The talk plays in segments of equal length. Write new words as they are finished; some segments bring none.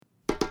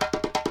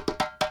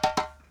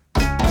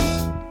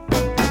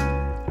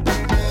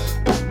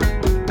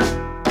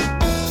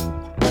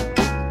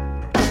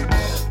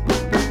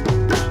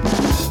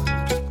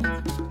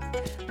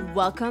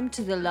Welcome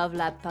to the Love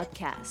Lab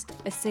podcast,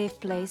 a safe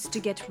place to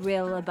get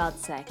real about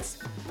sex.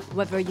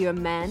 Whether you're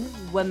man,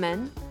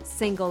 woman,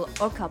 single,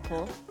 or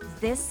couple,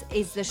 this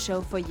is the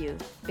show for you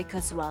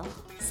because, well,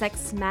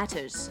 sex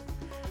matters.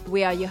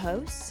 We are your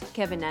hosts,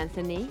 Kevin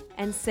Anthony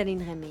and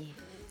Céline Remy.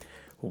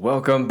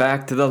 Welcome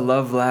back to the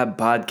Love Lab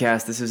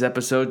podcast. This is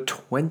episode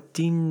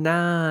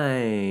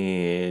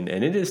 29,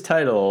 and it is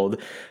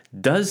titled,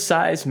 Does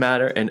Size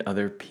Matter and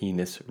Other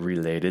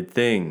Penis-Related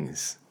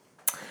Things?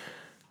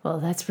 Well,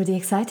 that's pretty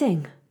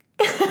exciting.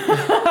 You're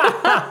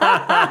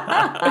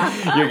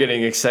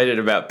getting excited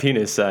about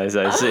penis size,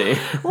 I see.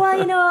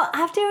 Well,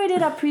 after we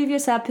did our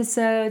previous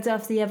episodes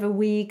of the other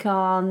week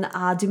on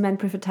do men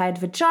prefer tight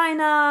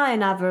vagina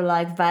and other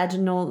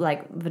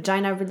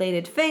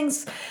vagina-related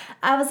things,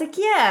 I was like,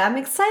 yeah, I'm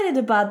excited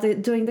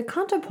about doing the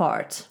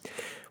counterpart.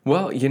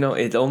 Well,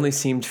 it only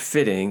seemed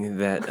fitting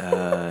that,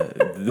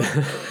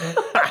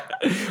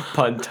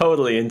 pun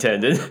totally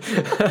intended,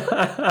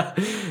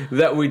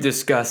 that we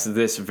discuss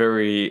this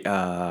very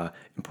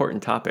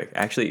important topic.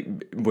 Actually,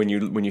 when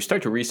you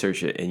start to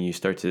research it and you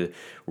start to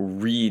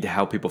read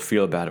how people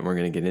feel about it, and we're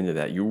going to get into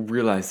that, you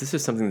realize this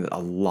is something that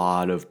a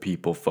lot of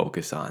people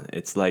focus on.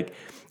 It's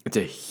a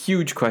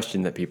huge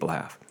question that people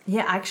have.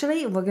 Yeah,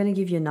 actually, we're going to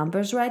give you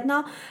numbers right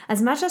now.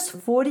 As much as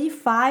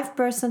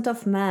 45%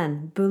 of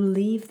men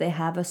believe they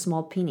have a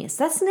small penis.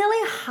 That's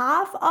nearly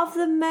half of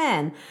the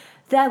men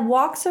that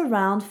walks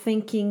around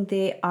thinking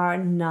they are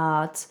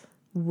not,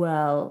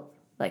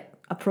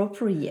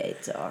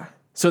 appropriate or...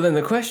 So then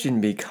the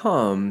question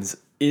becomes,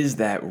 is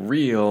that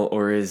real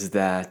or is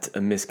that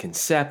a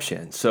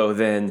misconception? So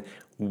then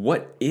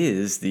what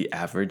is the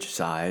average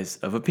size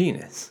of a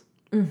penis?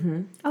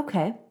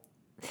 Okay.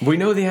 We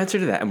know the answer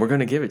to that, and we're going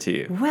to give it to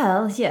you.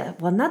 Well, yeah.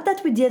 Well, not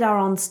that we did our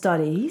own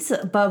studies,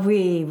 but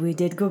we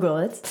did Google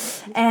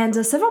it. And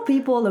several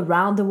people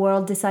around the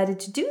world decided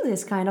to do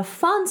this kind of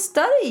fun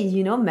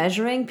study,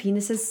 measuring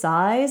penis's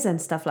size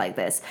and stuff like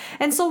this.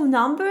 And so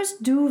numbers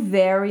do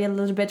vary a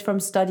little bit from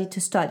study to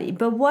study.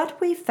 But what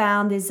we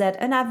found is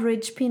that an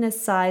average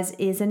penis size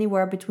is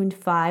anywhere between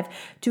 5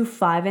 to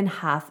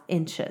 5.5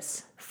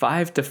 inches.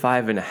 5 to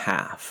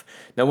 5.5.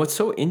 Now, what's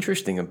so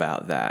interesting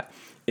about that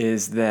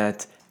is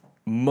that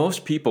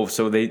most people,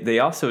 so they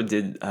also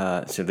did,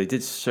 they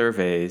did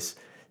surveys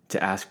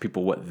to ask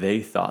people what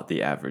they thought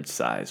the average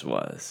size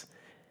was.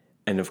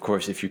 And of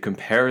course, if you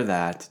compare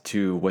that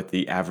to what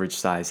the average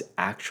size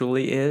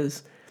actually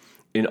is,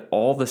 in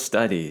all the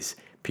studies,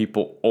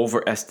 people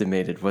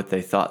overestimated what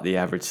they thought the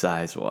average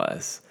size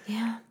was.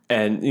 Yeah.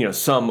 And,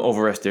 some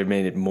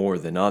overestimated more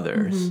than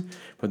others.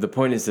 But the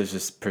point is there's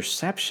this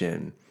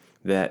perception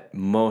that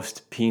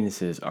most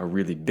penises are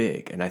really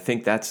big. And I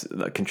think that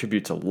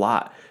contributes a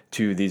lot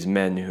to these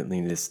men,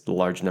 this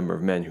large number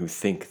of men who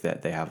think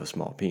that they have a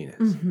small penis.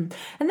 And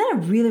then I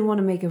really want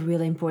to make a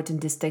really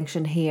important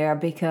distinction here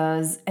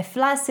because a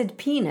flaccid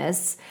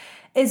penis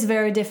is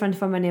very different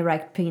from an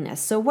erect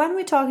penis. So when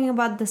we're talking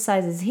about the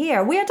sizes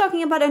here, we are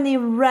talking about an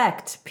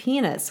erect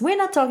penis. We're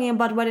not talking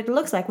about what it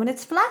looks like when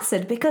it's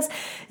flaccid because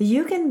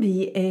you can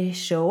be a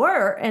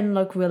shower and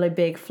look really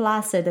big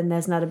flaccid and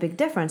there's not a big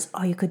difference.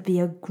 Or you could be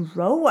a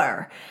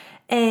grower.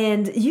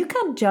 And you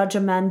can't judge a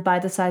man by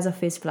the size of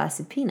his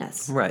flaccid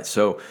penis. Right.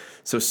 So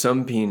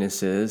some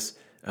penises,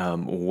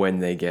 when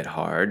they get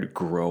hard,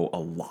 grow a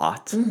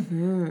lot.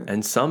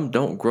 And some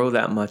don't grow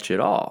that much at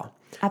all.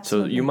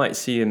 Absolutely. So you might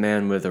see a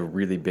man with a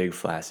really big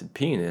flaccid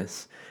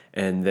penis,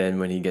 and then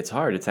when he gets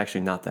hard, it's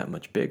actually not that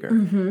much bigger.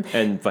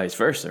 And vice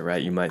versa,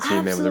 right? You might see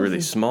a man with a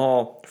really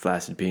small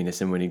flaccid penis,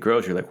 and when he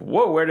grows, you're like,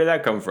 whoa, where did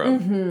that come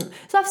from?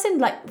 So I've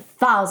seen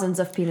thousands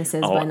of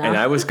penises by now. And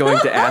I was going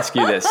to ask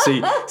you this.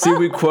 See,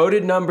 we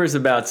quoted numbers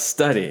about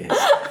studies,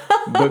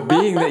 but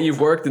being that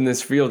you've worked in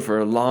this field for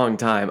a long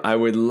time, I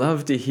would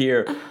love to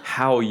hear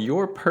how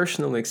your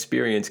personal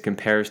experience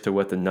compares to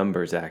what the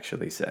numbers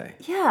actually say.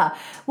 Yeah,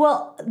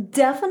 well,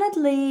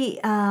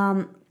 definitely.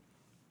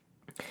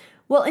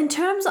 In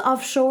terms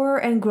of shower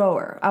and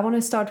grower, I want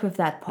to start with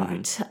that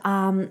part.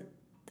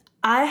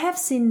 I have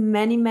seen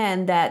many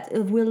men that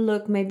will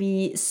look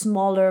maybe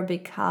smaller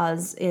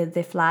because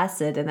they're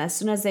flaccid, and as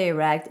soon as they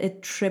erect,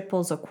 it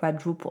triples or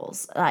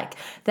quadruples.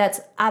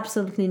 That's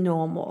absolutely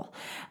normal.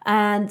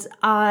 And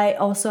I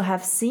also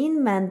have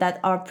seen men that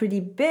are pretty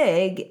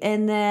big,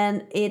 and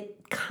then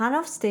it kind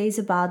of stays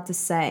about the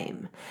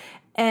same.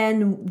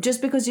 And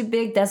just because you're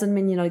big doesn't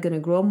mean you're not going to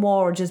grow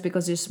more, or just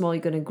because you're small,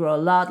 you're going to grow a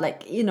lot.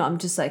 I'm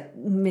just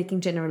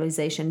making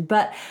generalization.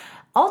 But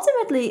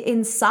ultimately,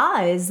 in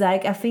size,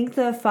 I think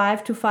the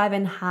 5 to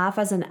 5.5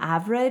 as an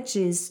average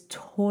is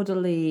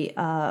totally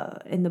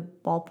in the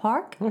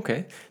ballpark.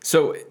 Okay.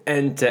 So,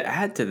 and to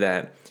add to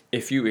that,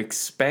 if you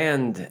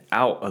expand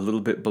out a little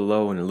bit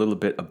below and a little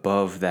bit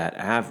above that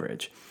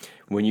average,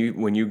 when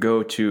you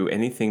go to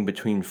anything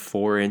between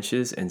 4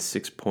 inches and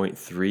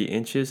 6.3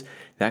 inches,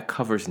 that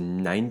covers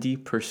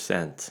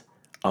 90%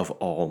 of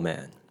all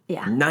men.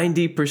 Yeah.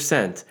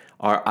 90%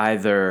 are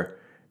either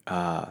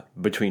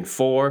between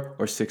 4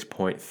 or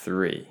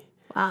 6.3.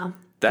 Wow.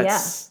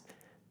 That's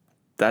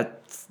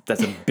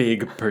that's a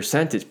big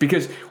percentage.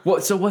 Because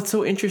what's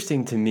so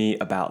interesting to me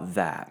about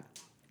that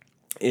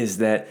is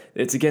that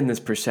it's again this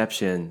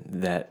perception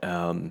that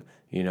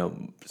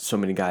so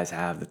many guys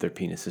have that their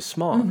penis is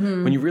small.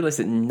 When you realize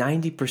that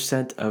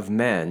 90% of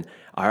men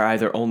are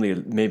either only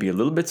maybe a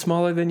little bit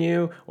smaller than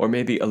you or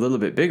maybe a little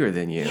bit bigger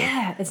than you.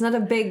 Yeah, it's not a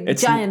big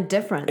giant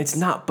difference. It's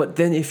not. But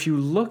then if you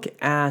look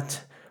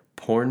at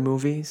porn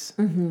movies,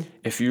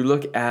 if you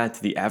look at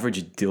the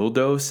average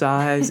dildo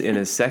size in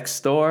a sex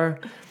store,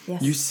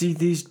 Yes. you see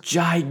these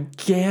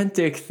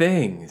gigantic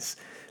things.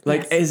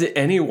 Like, Yes. is it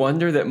any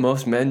wonder that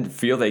most men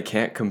feel they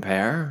can't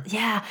compare?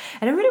 Yeah,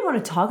 and I really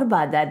want to talk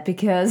about that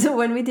because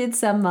when we did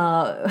some,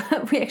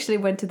 we actually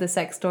went to the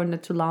sex store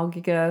not too long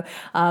ago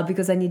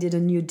because I needed a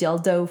new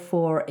dildo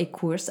for a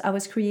course I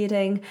was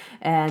creating,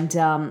 and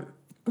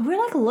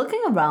we're like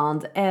looking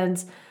around,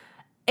 and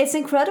it's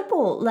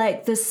incredible,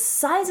 like the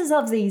sizes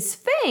of these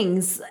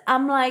things.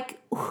 I'm like,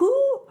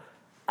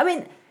 I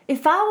mean,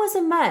 if I was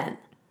a man,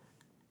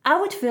 I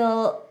would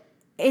feel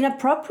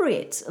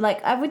inappropriate.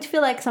 Like I would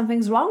feel like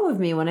something's wrong with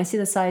me when I see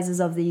the sizes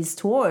of these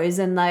toys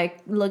and like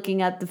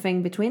looking at the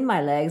thing between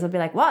my legs. I'll be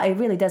like, wow, it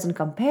really doesn't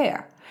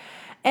compare.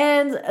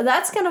 And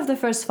that's kind of the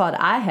first thought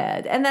I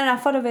had. And then I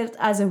thought of it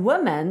as a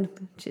woman,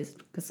 just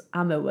because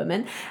I'm a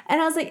woman.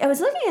 And I was like, I was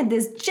looking at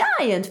these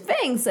giant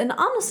things. And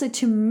honestly,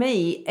 to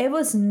me, it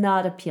was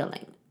not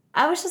appealing.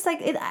 I was just like,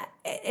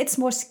 it's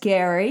more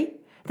scary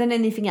than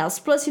anything else.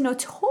 Plus,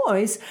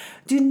 toys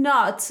do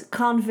not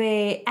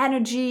convey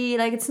energy.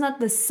 Like it's not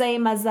the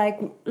same as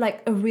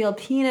like a real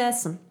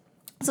penis.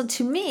 So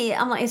to me,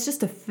 I'm like, it's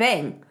just a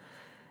thing.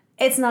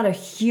 It's not a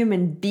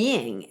human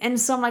being. And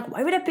so I'm like,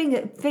 why would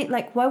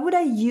why would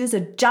I use a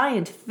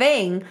giant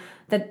thing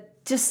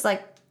that just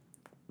like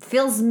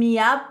fills me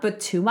up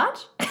but too much?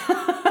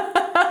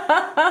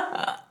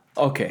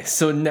 Okay,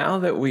 so now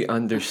that we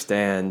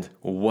understand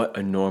what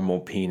a normal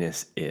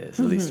penis is,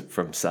 at least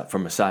from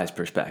a size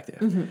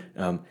perspective,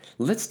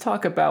 let's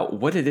talk about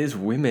what it is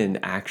women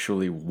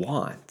actually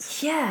want.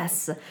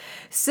 Yes.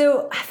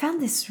 So I found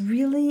this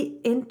really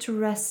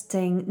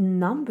interesting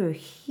number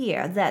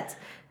here that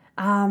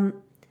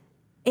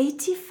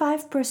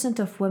 85%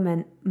 of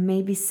women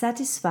may be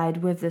satisfied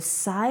with the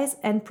size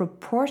and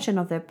proportion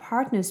of their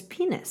partner's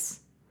penis.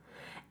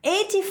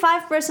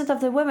 85%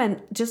 of the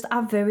women just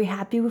are very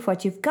happy with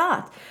what you've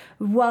got,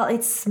 while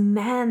it's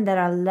men that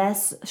are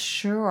less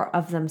sure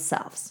of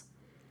themselves.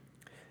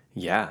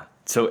 Yeah,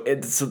 so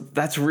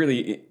that's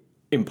really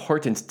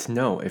important to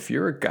know. If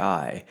you're a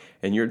guy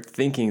and you're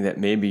thinking that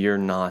maybe you're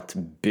not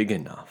big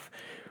enough,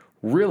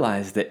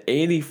 realize that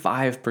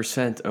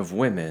 85% of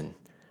women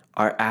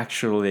are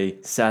actually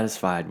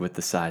satisfied with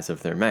the size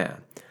of their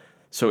man.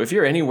 So if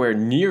you're anywhere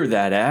near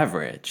that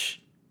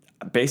average,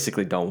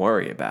 basically don't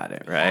worry about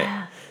it, right?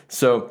 Yeah.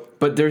 So,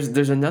 but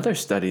there's another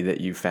study that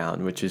you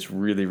found, which is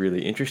really,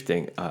 really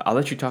interesting. I'll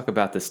let you talk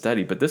about the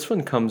study, but this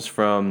one comes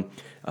from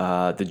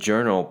the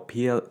journal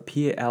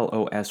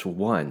PLOS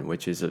One,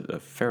 which is a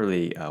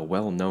fairly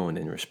well-known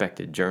and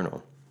respected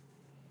journal.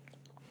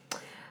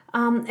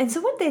 And so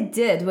what they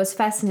did was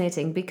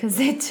fascinating because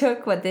they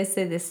took what they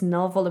say this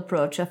novel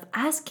approach of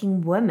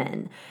asking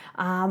women,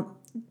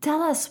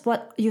 tell us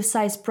what your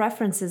size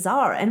preferences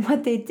are. And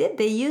what they did,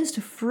 they used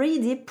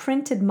 3D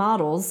printed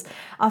models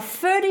of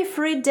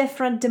 33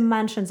 different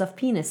dimensions of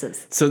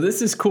penises. So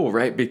this is cool,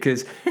 right?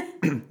 Because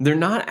they're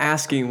not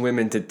asking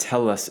women to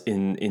tell us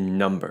in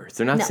numbers.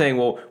 They're not saying,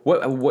 well,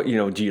 what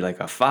do you like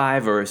a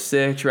 5 or a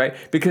 6, right?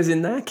 Because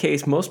in that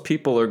case, most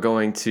people are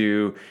going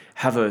to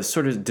have a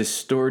sort of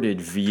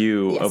distorted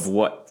view of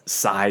what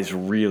size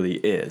really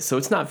is. So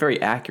it's not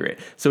very accurate.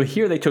 So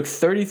here they took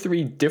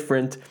 33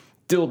 different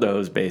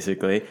dildos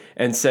basically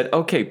and said,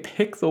 okay,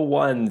 pick the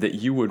one that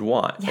you would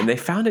want. Yeah. And they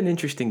found an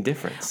interesting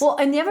difference. Well,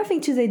 and the other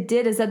thing too they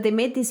did is that they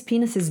made these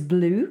penises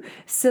blue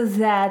so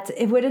that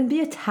it wouldn't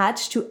be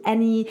attached to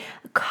any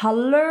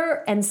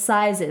color and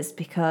sizes,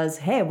 because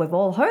hey, we've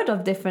all heard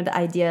of different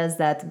ideas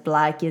that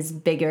black is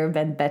bigger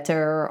than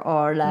better,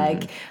 or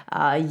like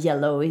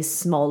yellow is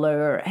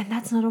smaller, and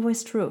that's not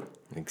always true.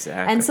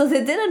 Exactly. And so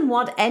they didn't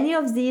want any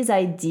of these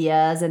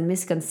ideas and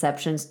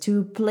misconceptions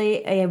to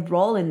play a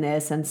role in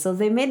this, and so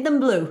they made them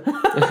blue.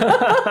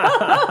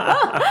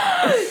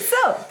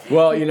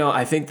 Well,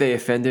 I think they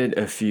offended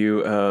a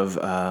few of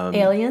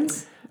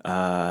aliens.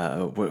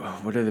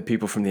 What are the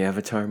people from the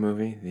Avatar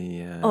movie?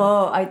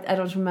 I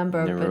don't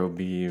remember.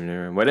 Nairobi,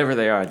 whatever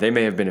they are, they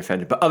may have been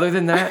offended. But other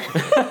than that,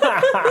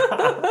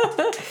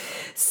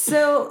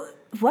 so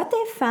what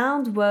they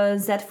found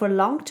was that for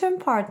long-term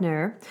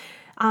partner,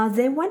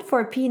 they went for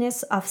a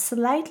penis of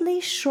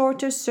slightly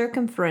shorter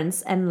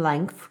circumference and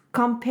length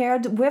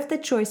compared with the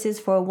choices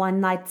for a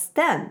one-night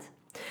stand.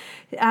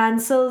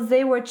 And so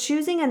they were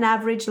choosing an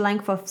average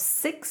length of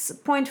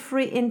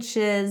 6.3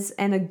 inches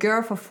and a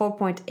girth of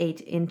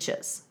 4.8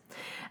 inches.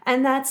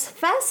 And that's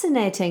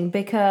fascinating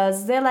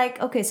because they're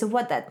like, okay, so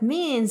what that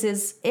means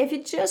is if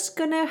you're just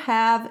gonna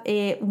have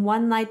a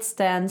one-night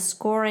stand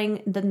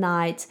scoring the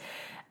night,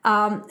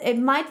 it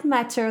might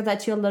matter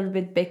that you're a little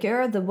bit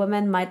bigger. The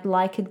women might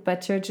like it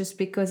better just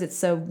because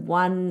it's a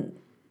one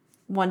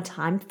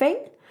one-time thing.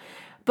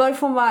 But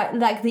for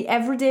like the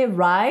everyday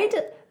ride,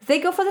 they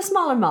go for the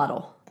smaller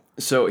model.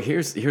 So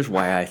here's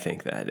why I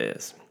think that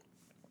is.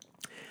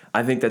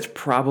 I think that's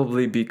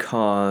probably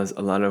because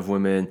a lot of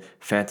women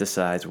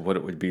fantasize what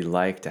it would be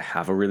like to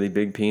have a really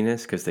big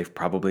penis because they've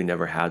probably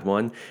never had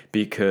one,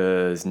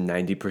 because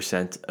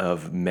 90%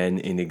 of men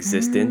in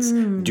existence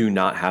do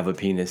not have a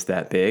penis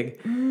that big.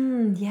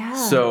 Yeah.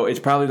 So it's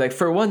probably like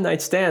for a one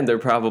night stand, they're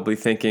probably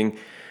thinking,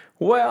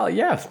 well,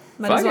 yeah,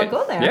 might as well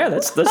go there. Yeah,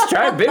 let's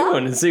try a big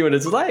one and see what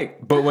it's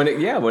like. But when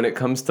it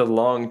comes to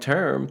long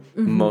term,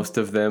 most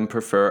of them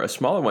prefer a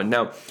smaller one.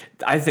 Now,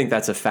 I think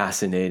that's a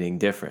fascinating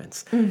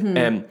difference.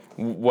 And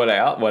what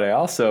I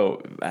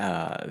also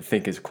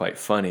think is quite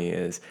funny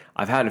is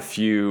I've had a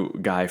few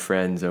guy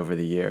friends over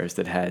the years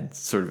that had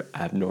sort of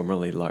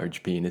abnormally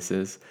large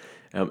penises.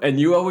 And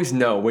you always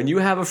know when you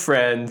have a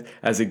friend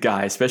as a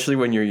guy, especially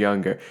when you're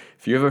younger,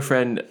 if you have a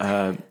friend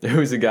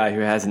who's a guy who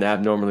has an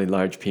abnormally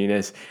large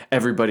penis,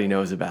 everybody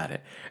knows about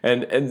it.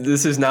 And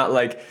this is not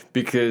like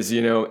because,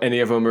 any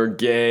of them are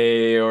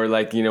gay or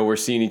like, we're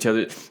seeing each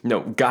other.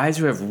 No, guys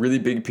who have really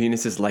big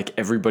penises like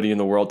everybody in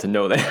the world to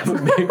know they have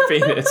a big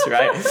penis,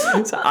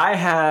 right? So I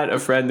had a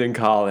friend in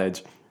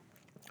college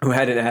who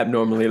had an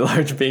abnormally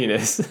large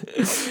penis,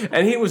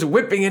 and he was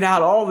whipping it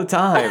out all the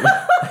time.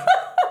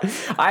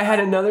 I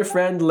had another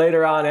friend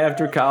later on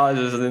after college,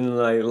 was in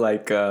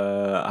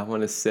I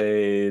want to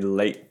say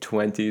late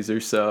 20s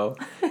or so.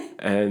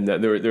 And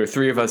there were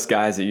three of us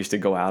guys that used to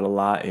go out a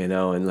lot,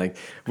 and like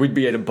we'd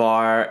be at a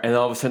bar and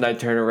all of a sudden I'd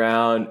turn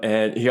around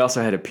and he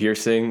also had a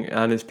piercing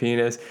on his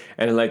penis.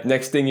 And like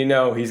next thing you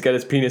know, he's got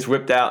his penis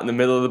whipped out in the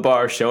middle of the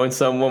bar showing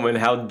some woman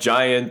how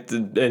giant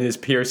and his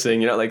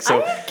piercing, like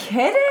so. Are you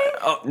kidding?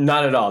 Oh,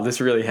 not at all.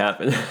 This really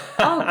happened.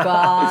 Oh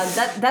God,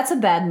 that's a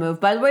bad move.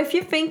 By the way, if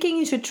you're thinking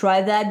you should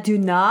try that, do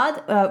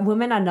not.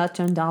 Women are not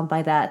turned on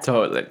by that.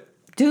 Totally.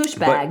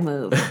 Douchebag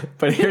move.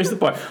 But here's the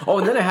point. Oh,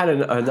 and then I had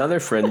another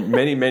friend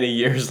many, many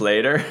years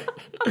later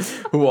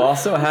who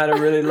also had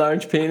a really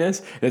large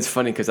penis. And it's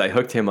funny because I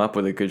hooked him up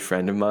with a good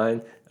friend of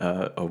mine,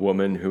 a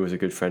woman who was a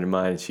good friend of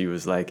mine. And she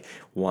was like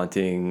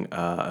wanting...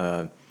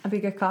 a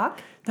bigger cock?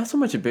 Not so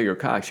much a bigger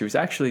cock. She was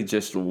actually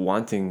just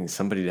wanting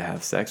somebody to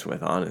have sex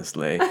with,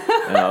 honestly.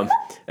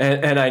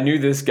 And I knew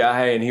this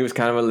guy, and he was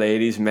kind of a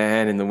ladies'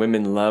 man, and the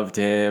women loved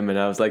him. And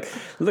I was like,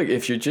 look,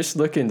 if you're just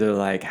looking to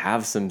like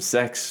have some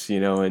sex,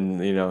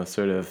 and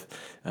sort of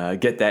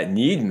get that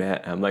need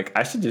met, I'm like,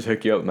 I should just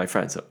hook you up with my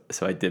friend.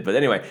 So I did. But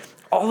anyway,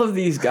 all of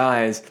these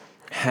guys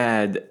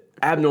had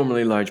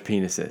abnormally large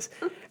penises.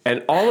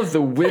 And all of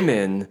the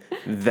women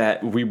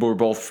that we were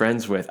both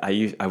friends with,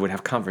 I would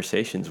have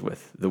conversations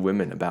with the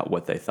women about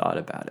what they thought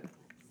about it.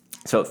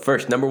 So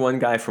first, number one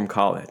guy from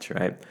college,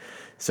 right?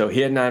 So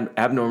he had an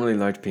abnormally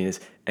large penis,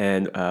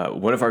 and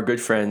one of our good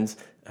friends,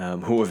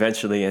 who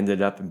eventually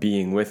ended up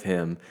being with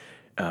him,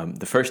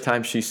 the first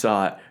time she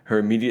saw it, her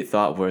immediate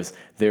thought was,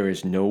 there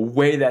is no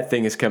way that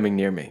thing is coming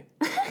near me.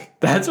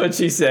 That's what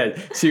she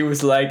said. She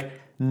was like,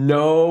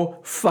 no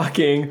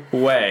fucking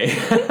way.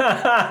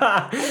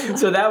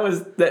 So that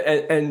was,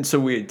 and so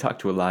we had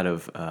talked to a lot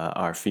of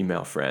our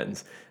female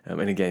friends.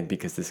 And again,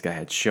 because this guy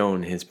had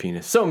shown his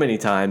penis so many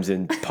times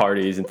in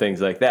parties and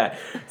things like that,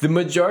 the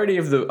majority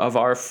of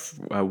our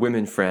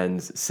women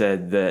friends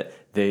said that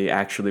they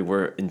actually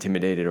were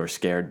intimidated or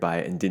scared by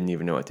it and didn't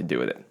even know what to do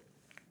with it.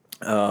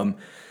 Not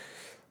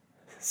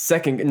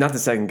the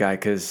second guy,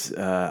 because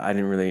I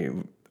didn't really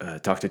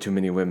talk to too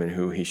many women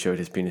who he showed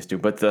his penis to.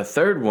 But the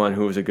third one,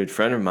 who was a good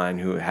friend of mine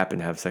who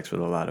happened to have sex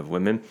with a lot of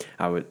women,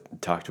 I would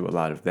talk to a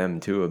lot of them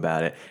too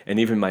about it. And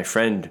even my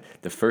friend,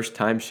 the first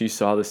time she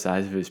saw the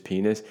size of his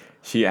penis,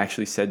 she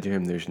actually said to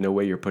him, there's no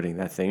way you're putting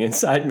that thing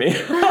inside me.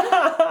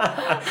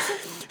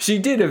 She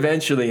did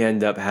eventually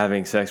end up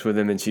having sex with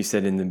him, and she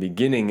said in the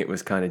beginning it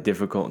was kind of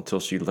difficult until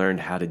she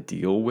learned how to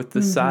deal with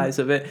the size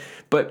of it.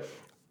 But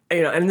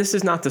and this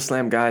is not to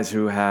slam guys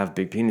who have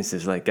big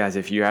penises. Like, guys,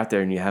 if you're out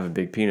there and you have a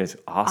big penis,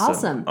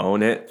 awesome.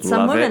 Own it.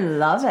 Some love women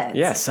love it.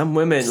 Yeah, some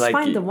women just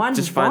find the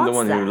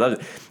one who loves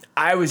it.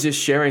 I was just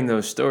sharing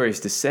those stories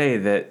to say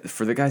that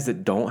for the guys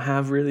that don't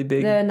have really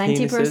big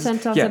penises,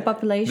 90% of the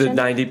population?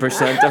 The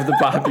 90% of the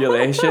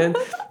population,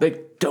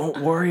 like,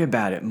 don't worry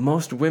about it.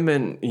 Most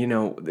women,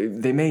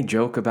 they may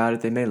joke about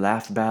it, they may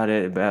laugh about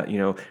it, about,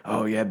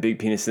 oh yeah, big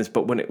penises.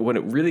 But when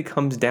it really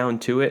comes down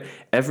to it,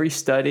 every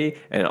study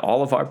and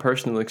all of our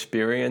personal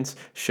experience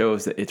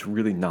shows that it's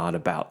really not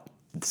about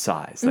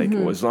size. Like,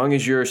 as long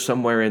as you're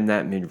somewhere in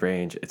that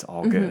mid-range, it's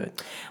all good.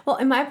 Well,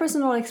 in my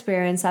personal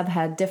experience, I've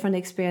had different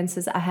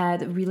experiences. I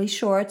had really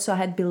short, so I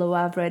had below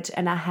average,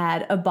 and I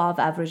had above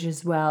average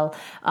as well.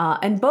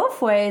 And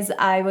both ways,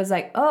 I was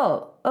like,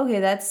 oh, okay,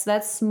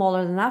 that's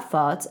smaller than I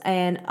thought.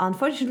 And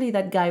unfortunately,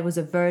 that guy was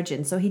a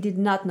virgin, so he did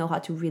not know how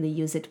to really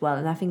use it well.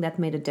 And I think that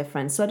made a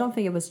difference. So I don't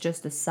think it was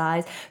just the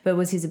size, but it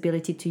was his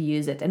ability to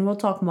use it. And we'll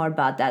talk more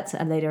about that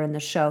later in the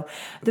show.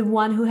 The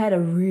one who had a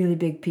really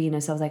big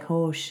penis, I was like,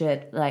 oh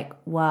shit, like,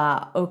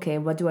 wow, okay,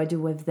 what do I do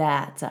with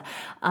that?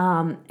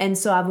 And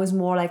so I was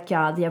more like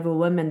the other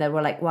women that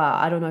were like, wow,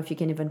 I don't know if you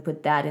can even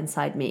put that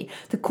inside me.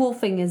 The cool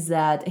thing is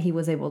that he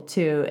was able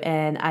to,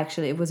 and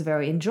actually it was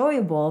very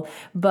enjoyable.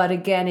 But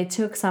again, it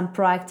took some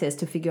practice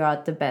to figure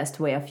out the best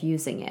way of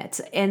using it.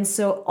 And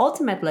so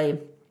ultimately,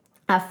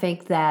 I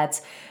think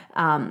that,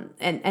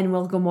 and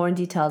we'll go more in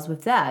details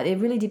with that, it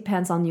really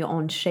depends on your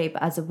own shape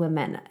as a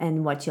woman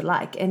and what you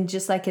like. And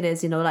just like it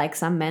is, like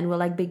some men will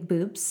like big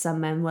boobs,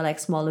 some men will like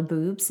smaller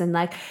boobs. And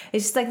like,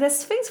 it's just like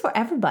there's things for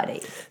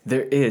everybody.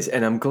 There is.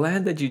 And I'm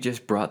glad that you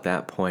just brought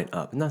that point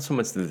up. Not so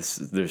much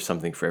that there's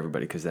something for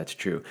everybody, because that's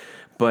true.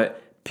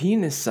 But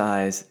penis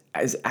size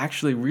is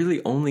actually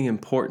really only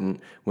important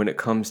when it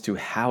comes to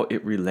how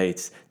it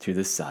relates to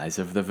the size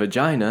of the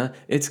vagina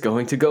it's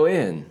going to go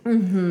in.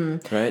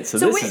 Mm-hmm. Right? So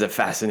this is a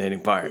fascinating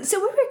part. So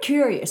we were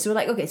curious. We're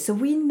like, okay, so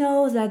we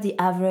know that the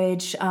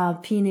average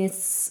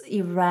penis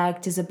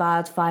erect is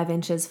about 5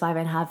 inches,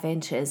 5.5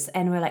 inches.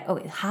 And we're like,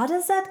 okay, how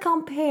does that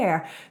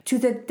compare to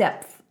the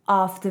depth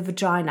of the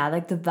vagina,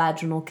 like the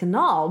vaginal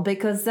canal?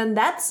 Because then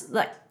that's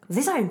like,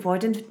 these are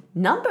important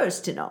numbers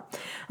to know.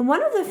 And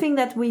one of the things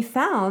that we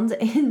found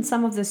in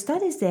some of the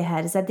studies they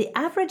had is that the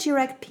average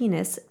erect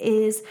penis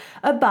is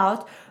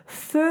about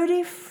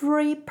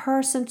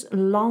 33%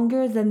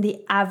 longer than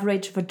the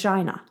average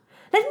vagina.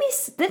 Let me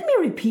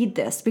repeat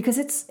this, because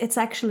it's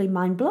actually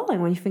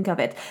mind-blowing when you think of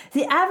it.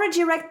 The average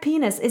erect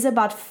penis is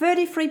about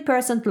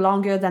 33%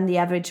 longer than the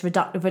average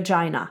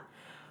vagina.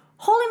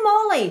 Holy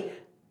moly!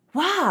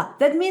 Wow,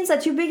 that means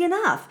that you're big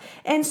enough.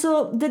 And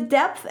so the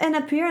depth and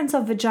appearance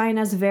of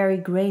vaginas vary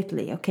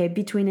greatly, okay,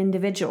 between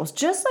individuals,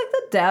 just like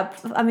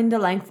the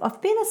length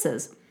of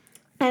penises.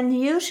 And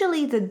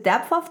usually the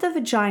depth of the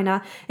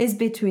vagina is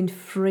between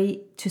 3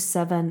 to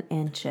 7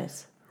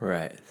 inches.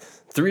 Right.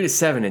 3 to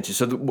 7 inches.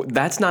 So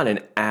that's not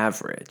an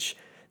average.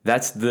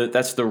 That's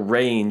the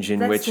range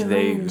in which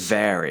they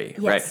vary, yes.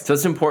 Right? So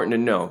it's important to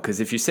know,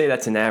 because if you say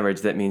that's an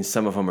average, that means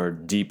some of them are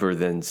deeper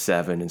than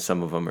 7 and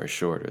some of them are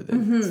shorter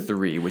than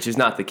 3, which is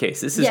not the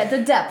case. This is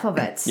the depth of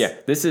it. Yeah,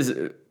 this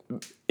is,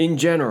 in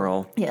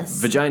general,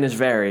 yes. Vaginas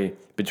vary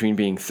between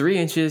being 3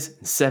 inches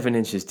and 7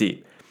 inches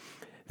deep.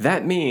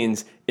 That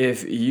means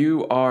if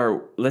you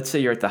are, let's say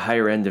you're at the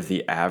higher end of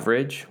the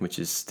average, which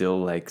is still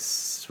like,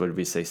 what did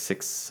we say,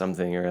 6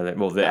 something or other?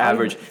 Well, the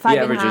average is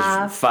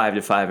 5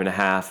 to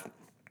 5.5.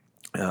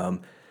 And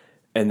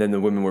then the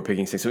women were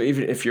picking 6. So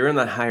even if you're in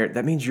that higher,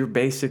 that means you're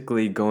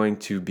basically going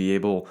to be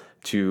able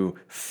to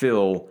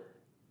fill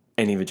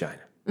any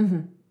vagina.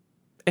 Mm-hmm.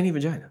 Any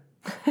vagina.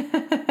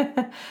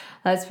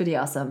 That's pretty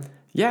awesome.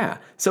 Yeah.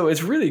 So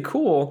it's really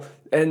cool.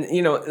 And,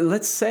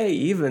 let's say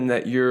even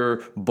that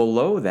you're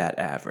below that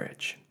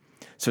average.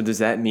 So does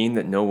that mean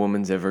that no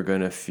woman's ever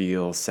going to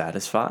feel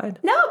satisfied?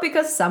 No,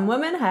 because some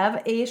women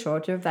have a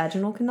shorter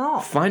vaginal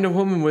canal. Find a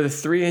woman with a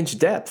 3-inch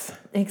depth.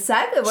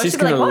 Exactly. Well, she's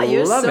be like, wow,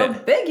 you're so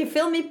big. You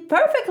fill me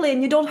perfectly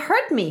and you don't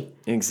hurt me.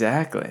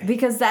 Exactly.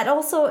 Because that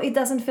also, it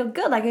doesn't feel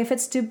good. Like if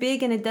it's too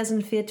big and it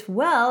doesn't fit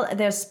well,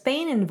 there's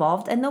pain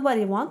involved and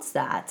nobody wants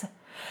that.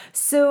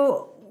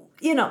 So,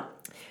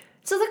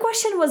 so the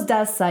question was,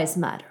 does size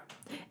matter?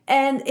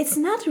 And it's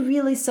not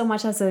really so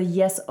much as a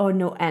yes or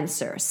no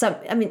answer.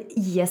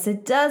 Yes,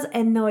 it does,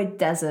 and no, it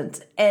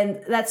doesn't. And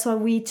that's why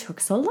we took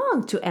so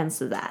long to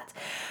answer that.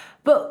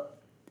 But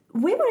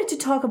we wanted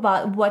to talk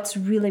about what's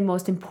really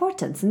most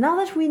important.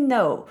 Now that we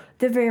know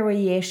the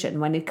variation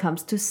when it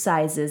comes to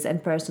sizes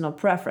and personal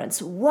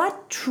preference,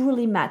 what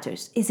truly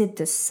matters? Is it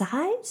the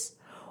size?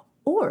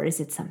 Or is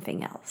it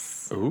something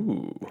else?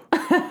 Ooh.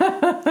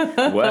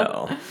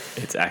 Well,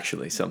 it's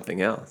actually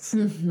something else.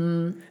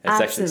 Mm-hmm.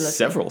 It's actually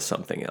several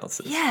something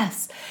else's.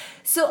 Yes.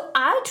 So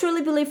I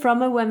truly believe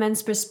from a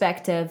woman's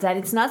perspective that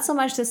it's not so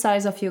much the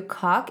size of your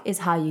cock, it's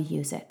how you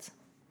use it.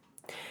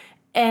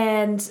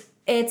 And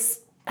it's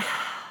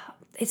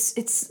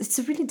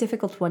a really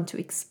difficult one to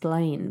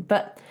explain.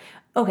 But,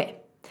 okay.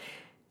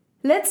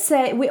 Let's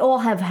say we all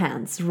have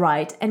hands,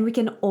 right? And we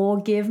can all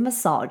give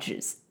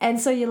massages. And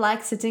so you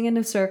like sitting in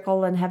a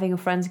circle and having a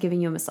friend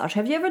giving you a massage.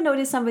 Have you ever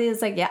noticed somebody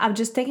that's like, yeah, I'm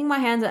just taking my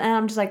hands and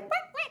I'm just like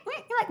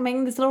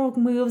making these little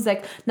moves,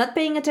 like not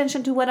paying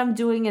attention to what I'm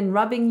doing and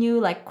rubbing you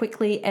like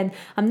quickly. And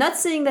I'm not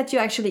saying that you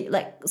actually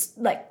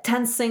like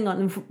tensing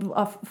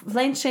or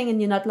flinching and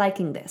you're not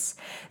liking this.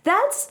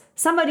 That's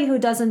somebody who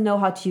doesn't know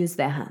how to use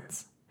their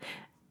hands.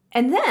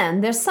 And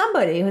then there's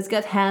somebody who's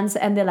got hands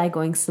and they're like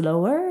going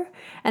slower.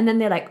 And then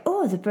they're like,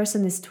 oh, the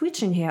person is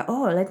twitching here.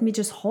 Oh, let me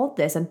just hold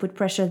this and put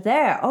pressure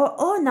there.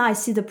 Oh, now I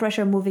see the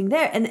pressure moving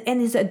there. And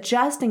is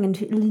adjusting and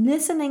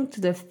listening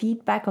to the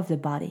feedback of the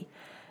body.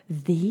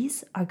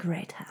 These are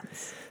great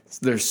hands.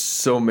 There's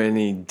so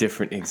many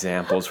different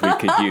examples we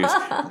could use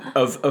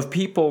of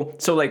people.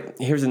 So like,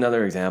 here's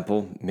another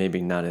example,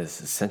 maybe not as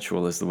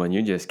sensual as the one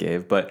you just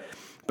gave, but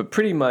But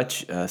pretty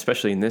much,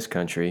 especially in this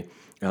country,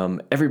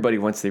 everybody,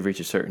 once they reach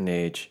a certain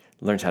age,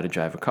 learns how to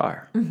drive a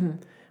car.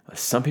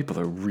 Some people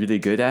are really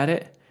good at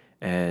it,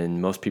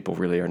 and most people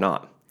really are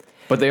not.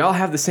 But they all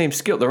have the same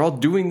skill. They're all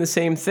doing the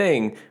same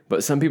thing,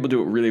 but some people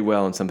do it really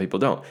well and some people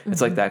don't. It's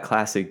like that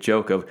classic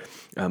joke of,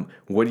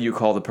 what do you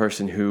call the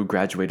person who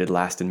graduated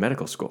last in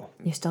medical school?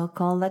 You still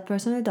call that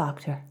person a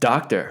doctor.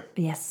 Doctor.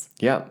 Yes.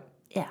 Yep.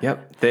 Yeah.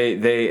 Yep.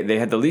 They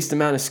had the least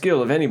amount of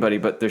skill of anybody,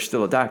 but they're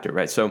still a doctor,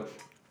 right? So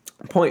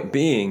point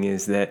being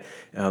is that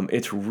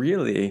it's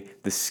really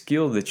the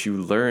skill that you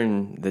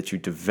learn, that you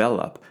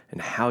develop,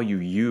 and how you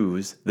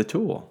use the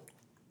tool.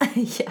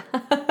 Yeah.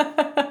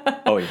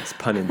 Oh, yes,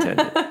 pun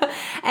intended.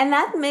 And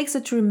that makes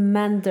a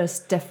tremendous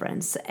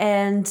difference.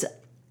 And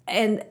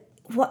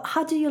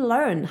how do you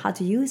learn how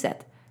to use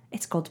it?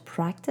 It's called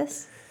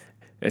practice.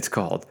 It's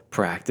called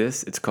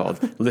practice. It's called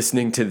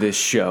listening to this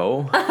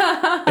show.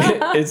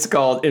 It's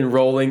called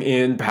enrolling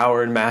in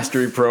power and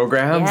mastery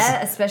programs.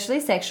 Yeah,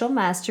 especially sexual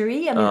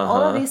mastery. I mean,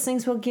 all of these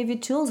things will give you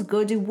tools.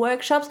 Go to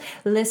workshops,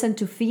 listen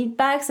to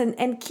feedbacks,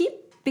 and keep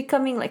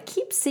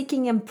keep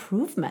seeking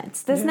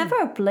improvements. There's never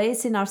a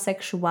place in our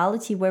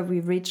sexuality where we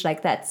reach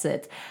like, that's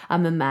it,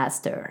 I'm a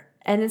master.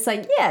 And it's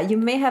like, yeah, you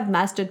may have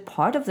mastered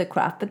part of the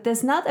craft, but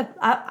there's not,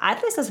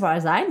 at least as far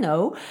as I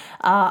know,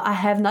 I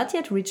have not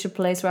yet reached a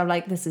place where I'm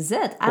like, this is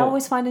it. I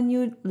always find a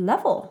new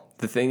level.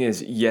 The thing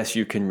is, yes,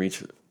 you can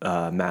reach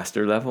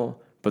master level,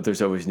 but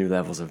there's always new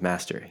levels of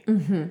mastery,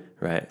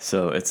 right?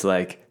 So it's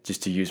like,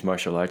 just to use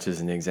martial arts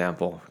as an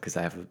example, because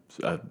I have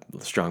a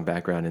strong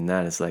background in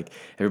that, it's like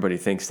everybody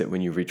thinks that when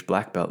you reach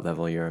black belt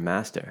level, you're a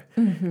master.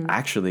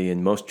 Actually,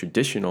 in most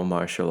traditional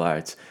martial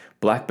arts,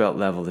 black belt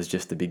level is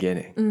just the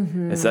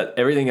beginning. It's that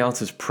everything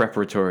else is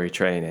preparatory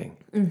training.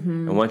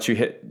 And once you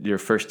hit your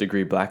first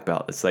degree black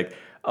belt, it's like,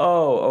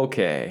 oh,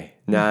 okay,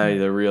 now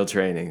the real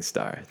training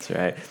starts,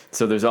 right?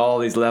 So there's all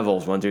these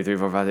levels, 1, 2, 3,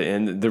 4, 5,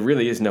 and there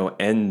really is no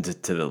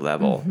end to the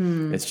level.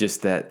 It's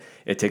just that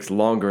it takes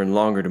longer and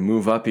longer to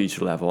move up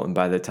each level, and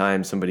by the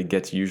time somebody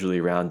gets usually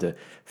around to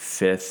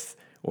 5th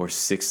or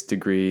 6th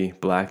degree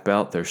black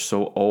belt, they're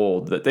so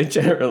old that they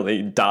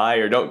generally die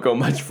or don't go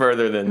much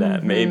further than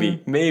that.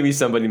 Maybe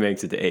somebody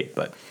makes it to 8,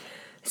 but...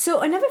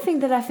 So another thing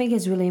that I think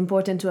is really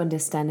important to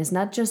understand is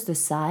not just the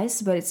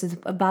size, but it's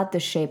about the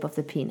shape of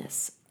the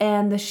penis.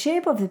 And the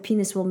shape of the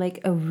penis will make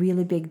a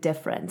really big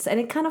difference. And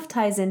it kind of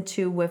ties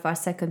into with our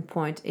second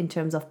point in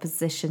terms of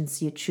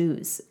positions you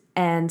choose.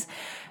 And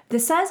the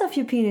size of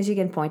your penis, you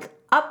can point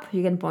up,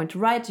 you can point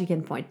right, you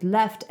can point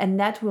left, and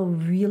that will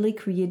really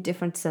create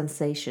different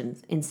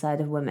sensations inside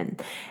of women.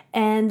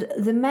 And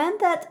the men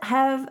that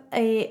have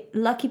a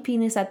lucky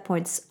penis that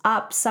points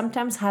up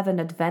sometimes have an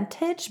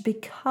advantage,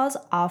 because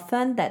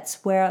often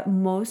that's where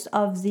most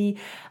of the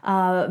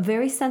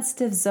very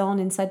sensitive zone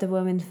inside the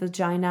woman's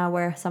vagina,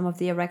 where some of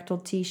the erectile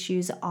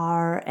tissues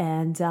are,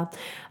 and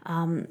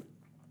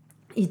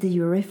the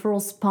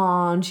urethral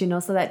sponge,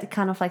 so that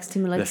kind of like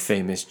stimulates... The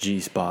famous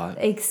G-spot.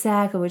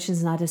 Exactly, which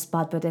is not a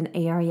spot, but an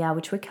area,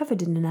 which we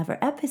covered in another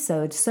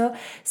episode. So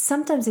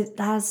sometimes it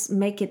does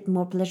make it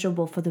more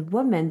pleasurable for the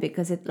woman,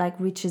 because it like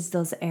reaches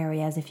those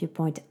areas if you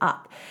point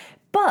up.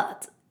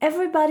 But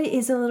everybody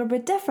is a little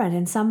bit different,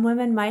 and some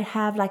women might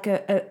have like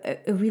a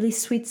really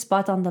sweet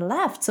spot on the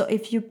left. So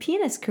if your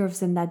penis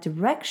curves in that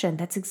direction,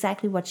 that's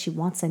exactly what she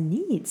wants and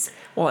needs.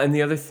 Well, and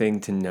the other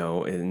thing to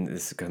know, and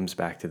this comes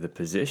back to the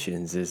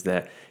positions, is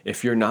that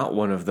if you're not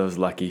one of those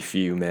lucky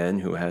few men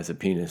who has a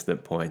penis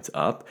that points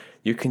up,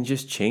 you can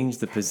just change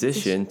the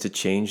position to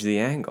change the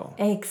angle.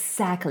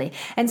 Exactly.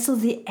 And so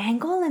the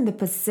angle and the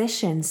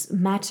positions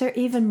matter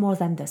even more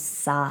than the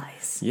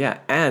size. Yeah,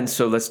 and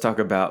so let's talk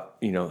about,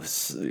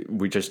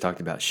 we just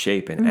talked about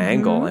shape and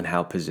angle and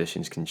how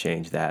positions can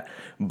change that.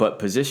 But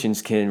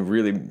positions can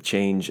really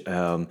change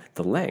the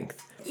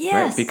length. Yes.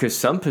 Right? Because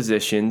some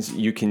positions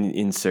you can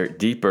insert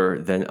deeper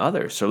than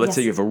others. So let's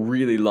say you have a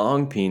really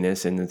long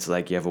penis and it's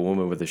like you have a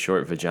woman with a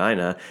short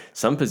vagina.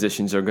 Some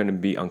positions are going to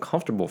be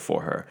uncomfortable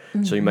for her.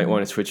 So you might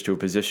want to switch to a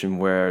position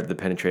where the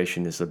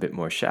penetration is a bit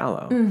more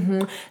shallow.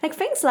 Like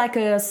things like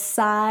a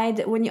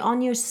side, when you're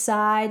on your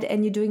side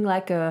and you're doing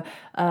like a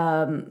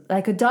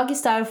doggy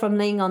style from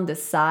laying on the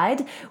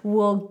side,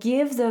 will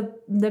give the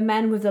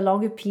man with the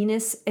longer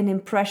penis an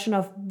impression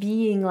of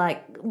being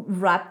like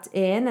wrapped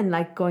in and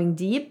like going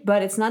deep,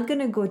 but it's not going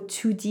to go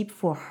too deep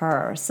for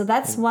her. So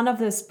that's one of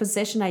those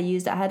positions I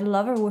used. I had a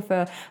lover with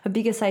a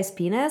bigger size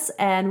penis,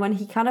 and when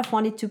he kind of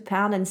wanted to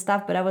pound and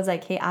stuff, but I was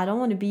like, hey, I don't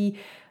want to be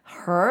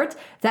hurt,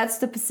 that's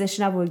the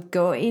position I would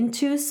go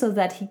into so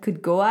that he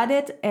could go at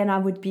it and I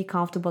would be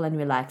comfortable and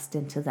relaxed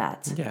into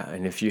that. Yeah,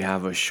 and if you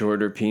have a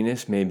shorter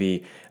penis,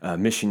 maybe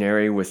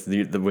missionary with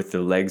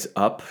the legs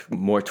up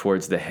more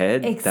towards the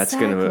head, that's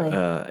going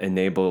to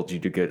enable you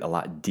to get a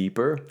lot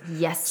deeper.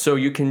 Yes. So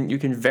you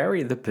can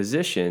vary the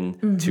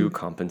position to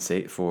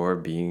compensate for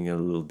being a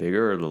little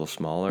bigger or a little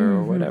smaller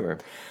or whatever.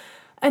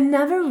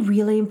 Another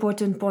really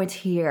important point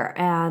here,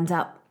 and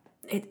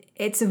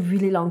it's a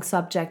really long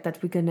subject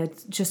that we're gonna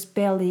just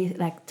barely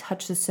like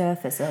touch the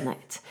surface on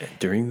it.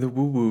 During the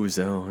woo-woo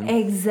zone.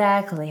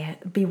 Exactly,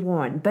 be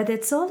warned. But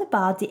it's all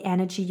about the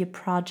energy you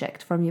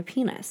project from your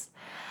penis.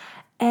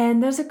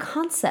 And there's a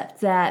concept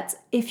that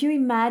if you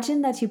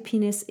imagine that your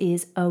penis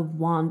is a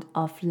wand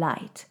of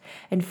light,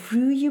 and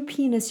through your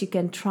penis you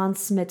can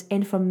transmit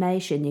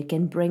information, you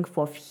can bring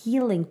forth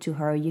healing to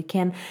her, you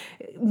can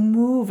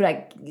move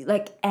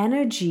like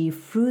energy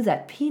through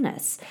that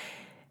penis.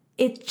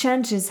 It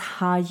changes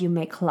how you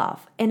make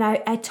love. And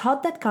I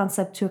taught that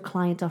concept to a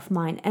client of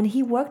mine, and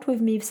he worked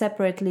with me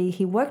separately.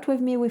 He worked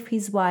with me with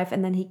his wife,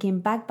 and then he came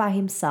back by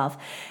himself.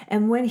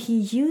 And when he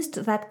used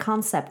that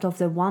concept of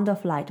the wand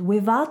of light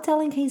without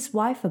telling his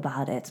wife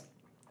about it,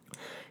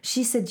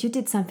 she said, "You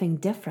did something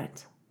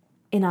different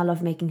in our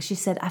lovemaking." She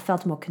said, "I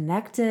felt more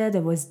connected,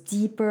 it was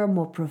deeper,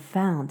 more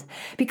profound."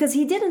 Because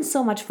he didn't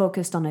so much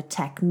focus on a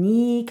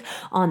technique,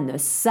 on the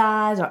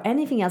size or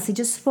anything else. He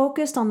just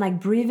focused on like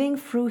breathing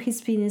through his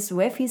penis,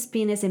 with his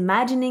penis,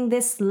 imagining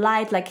this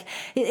light. Like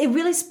it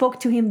really spoke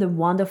to him, the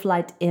wand of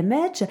light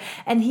image.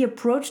 And he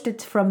approached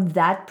it from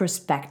that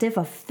perspective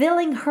of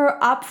filling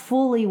her up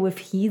fully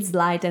with his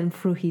light and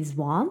through his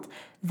wand.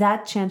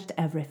 That changed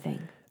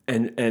everything.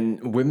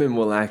 And women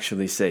will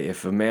actually say,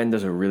 if a man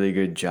does a really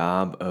good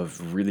job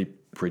of really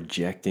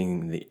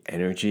projecting the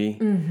energy,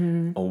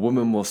 a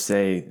woman will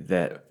say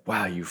that,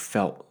 wow, you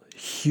felt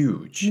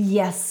huge.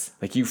 Yes.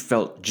 Like you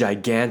felt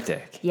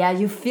gigantic. Yeah,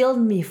 you filled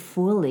me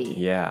fully.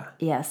 Yeah.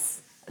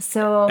 Yes.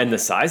 So And the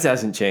size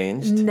hasn't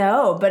changed.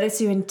 no, but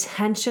it's your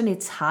intention,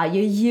 it's how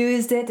you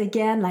used it,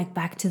 again, like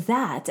back to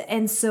that.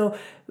 And so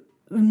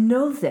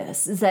know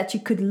this, that you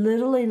could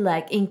literally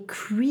like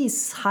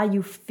increase how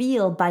you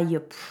feel by your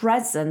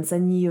presence,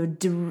 and you're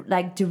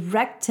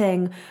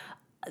directing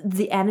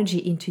the energy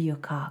into your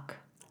cock.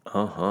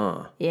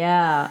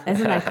 Yeah,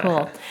 isn't that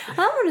cool?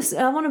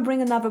 I want to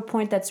bring another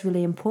point that's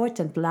really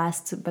important,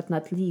 last but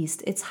not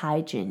least. It's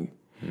hygiene.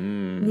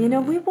 You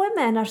know, we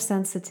women are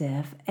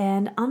sensitive,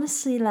 and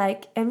honestly,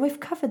 like, and we've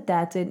covered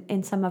that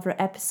in some other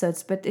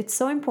episodes, but it's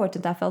so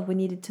important. I felt we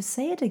needed to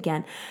say it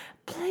again.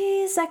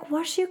 Please, like,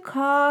 wash your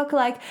cock,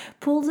 like,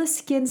 pull the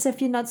skins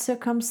if you're not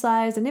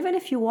circumcised, and even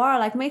if you are,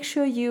 like, make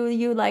sure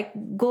you like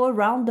go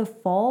around the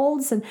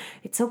folds, and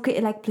it's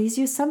okay, like, please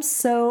use some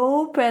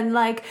soap, and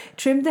like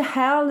trim the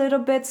hair a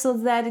little bit so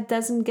that it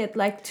doesn't get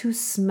like too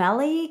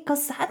smelly,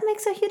 because that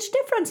makes a huge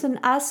difference in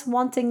us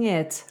wanting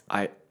it.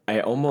 I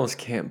almost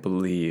can't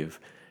believe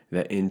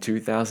that in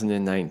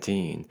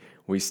 2019,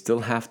 we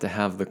still have to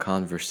have the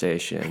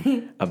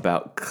conversation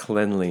about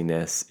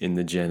cleanliness in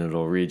the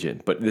genital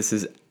region. But this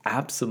is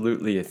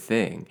absolutely a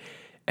thing.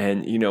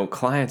 And, you know,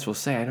 clients will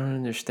say, I don't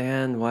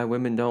understand why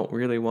women don't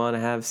really want to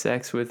have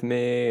sex with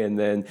me. And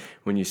then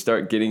when you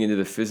start getting into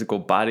the physical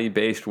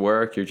body-based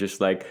work, you're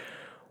just like,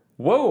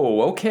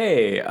 whoa,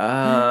 okay.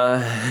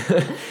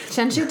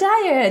 Change your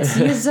diet.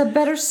 Use a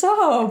better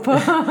soap.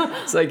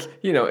 It's like,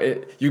 you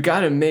know, you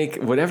got to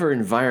make whatever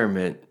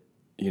environment,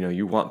 you know,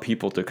 you want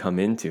people to come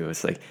into.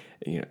 It's like,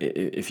 you know,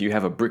 if you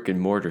have a brick and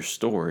mortar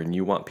store and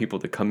you want people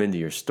to come into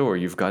your store,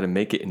 you've got to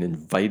make it an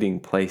inviting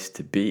place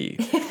to be.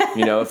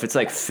 You know, if it's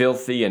like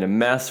filthy and a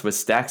mess with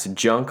stacks of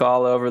junk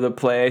all over the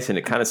place and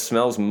it kind of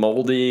smells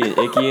moldy and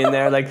icky in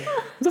there, like,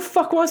 who the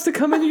fuck wants to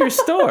come into your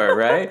store,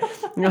 right?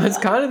 You know, it's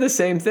kind of the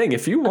same thing.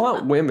 If you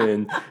want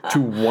women to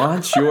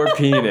want your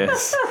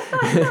penis,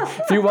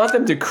 if you want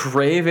them to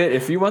crave it,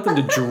 if you want them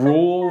to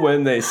drool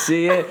when they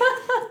see it,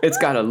 it's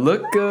got to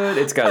look good,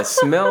 it's got to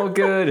smell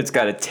good, it's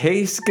got to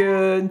taste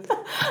good,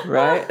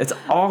 right? It's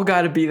all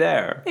got to be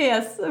there.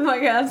 Yes. Oh my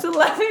God, I'm still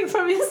laughing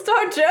from your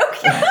store joke.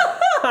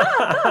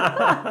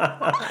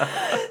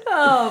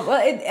 Oh,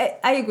 well,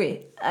 I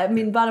agree. I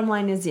mean, bottom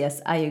line is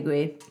yes, I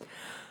agree.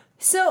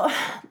 So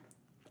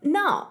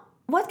now,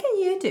 what can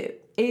you do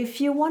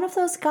if you're one of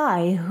those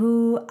guys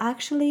who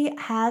actually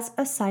has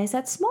a size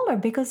that's smaller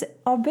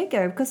or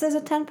bigger? Because there's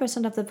a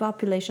 10% of the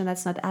population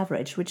that's not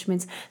average, which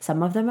means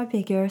some of them are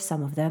bigger,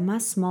 some of them are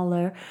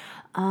smaller.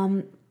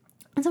 And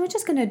so we're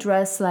just going to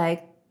address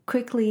like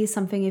quickly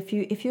something. If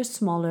you're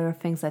smaller,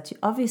 things that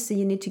obviously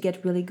you need to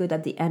get really good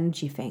at the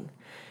energy thing.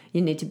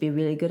 You need to be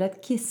really good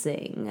at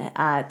kissing,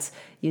 at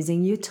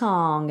using your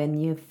tongue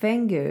and your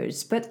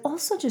fingers, but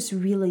also just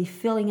really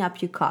filling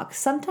up your cock.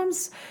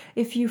 Sometimes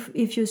if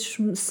you're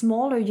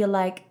smaller, you're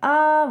like,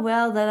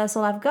 well, that's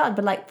all I've got.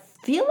 But like,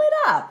 fill it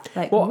up.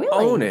 Like, well,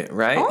 really own it,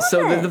 right? Own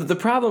so it. The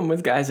problem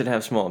with guys that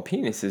have small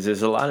penises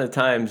is a lot of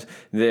times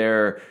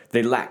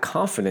they lack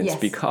confidence Yes.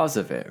 because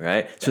of it,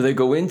 right? So they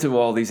go into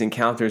all these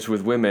encounters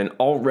with women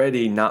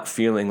already not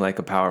feeling like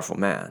a powerful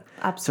man.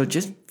 Absolutely. So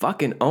just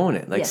fucking own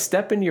it. Like, Yes.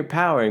 step into your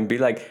power and be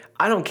like,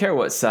 I don't care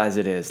what size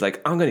it is. Like,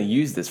 I'm going to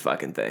use this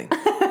fucking thing.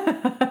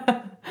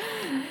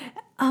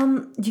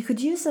 You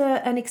could use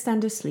an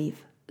extender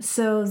sleeve.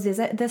 So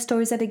there's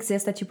toys that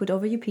exist that you put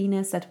over your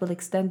penis that will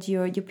extend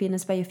your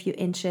penis by a few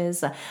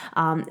inches.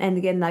 And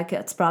again, like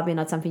it's probably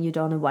not something you do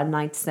on a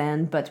one-night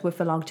stand, but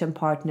with a long-term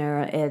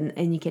partner,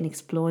 and you can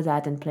explore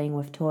that and playing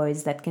with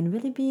toys. That can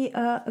really be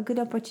a good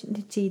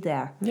opportunity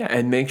there. Yeah,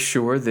 and make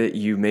sure that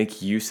you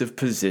make use of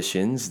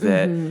positions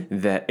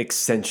that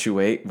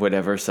accentuate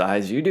whatever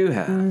size you do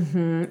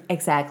have.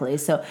 Exactly.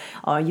 So,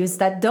 or use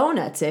that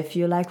donut if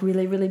you like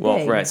really, really big.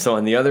 Well, right. So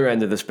on the other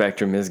end of the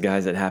spectrum is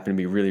guys that happen to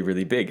be really,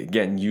 really big.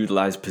 Again,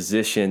 utilize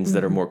positions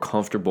that are more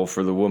comfortable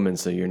for the woman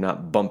so you're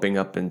not bumping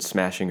up and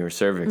smashing her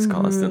cervix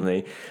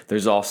constantly.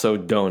 There's also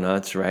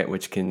donuts, right,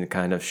 which can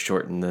kind of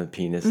shorten the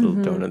penis. A little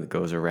donut that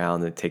goes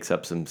around that takes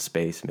up some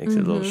space, makes it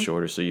a little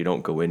shorter so you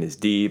don't go in as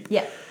deep.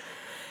 Yeah.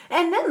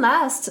 And then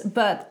last,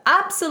 but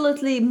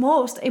absolutely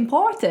most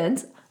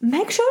important,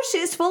 make sure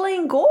she's fully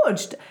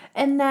engorged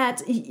and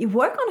that you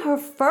work on her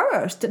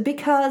first,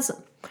 because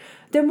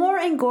the more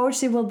engorged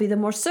she will be, the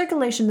more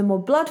circulation, the more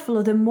blood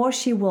flow, the more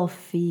she will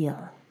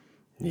feel.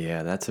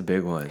 Yeah, that's a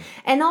big one.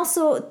 And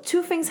also,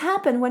 two things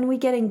happen when we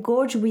get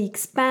engorged. We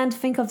expand.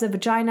 Think of the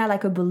vagina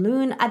like a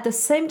balloon. At the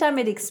same time,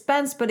 it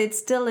expands, but it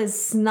still is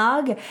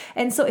snug.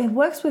 And so it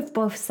works with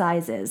both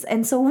sizes.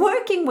 And so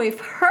working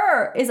with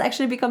her is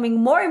actually becoming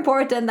more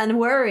important than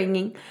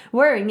worrying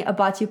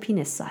about your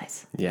penis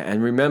size. Yeah,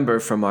 and remember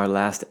from our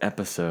last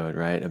episode,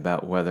 right,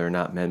 about whether or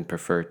not men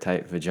prefer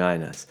tight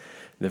vaginas.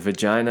 The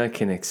vagina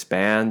can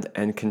expand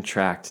and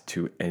contract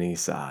to any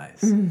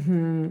size.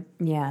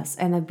 Yes,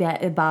 and a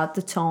bit about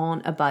the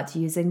tone, about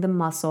using the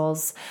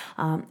muscles,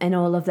 and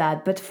all of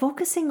that. But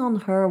focusing on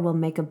her will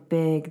make a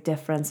big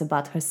difference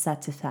about her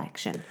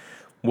satisfaction.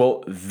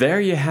 Well,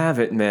 there you have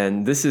it,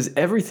 men. This is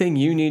everything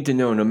you need to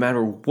know. No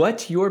matter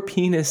what your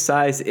penis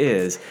size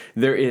is,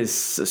 there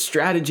is a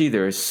strategy,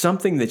 there is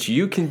something that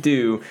you can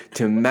do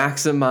to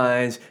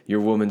maximize your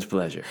woman's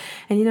pleasure.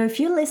 And if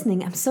you're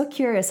listening, I'm so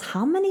curious,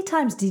 how many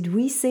times did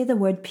we say the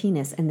word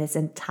penis in this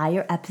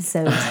entire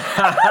episode?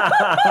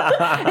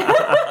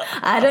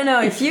 I don't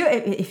know.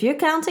 If you're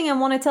counting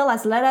and want to tell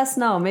us, let us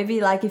know.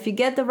 Maybe like if you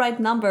get the right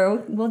number,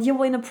 will you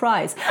win a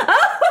prize?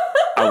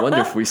 I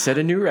wonder if we set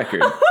a new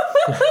record.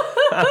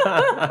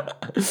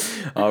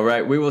 All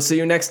right, we will see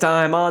you next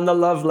time on the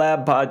Love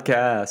Lab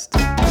podcast.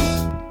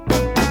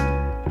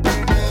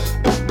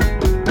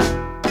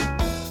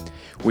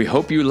 We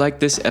hope you liked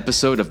this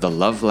episode of the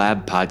Love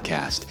Lab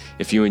podcast.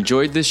 If you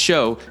enjoyed this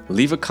show,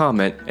 leave a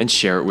comment and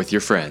share it with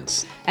your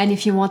friends. And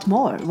if you want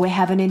more, we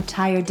have an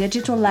entire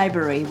digital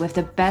library with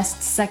the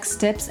best sex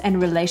tips and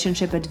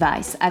relationship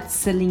advice at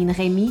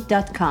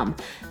CelineRemy.com.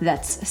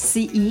 That's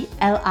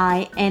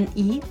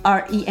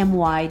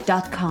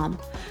CelineRemy.com.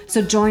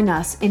 So join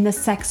us in the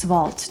Sex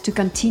Vault to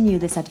continue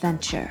this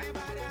adventure.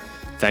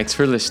 Thanks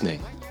for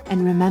listening.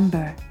 And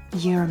remember,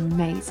 you're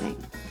amazing.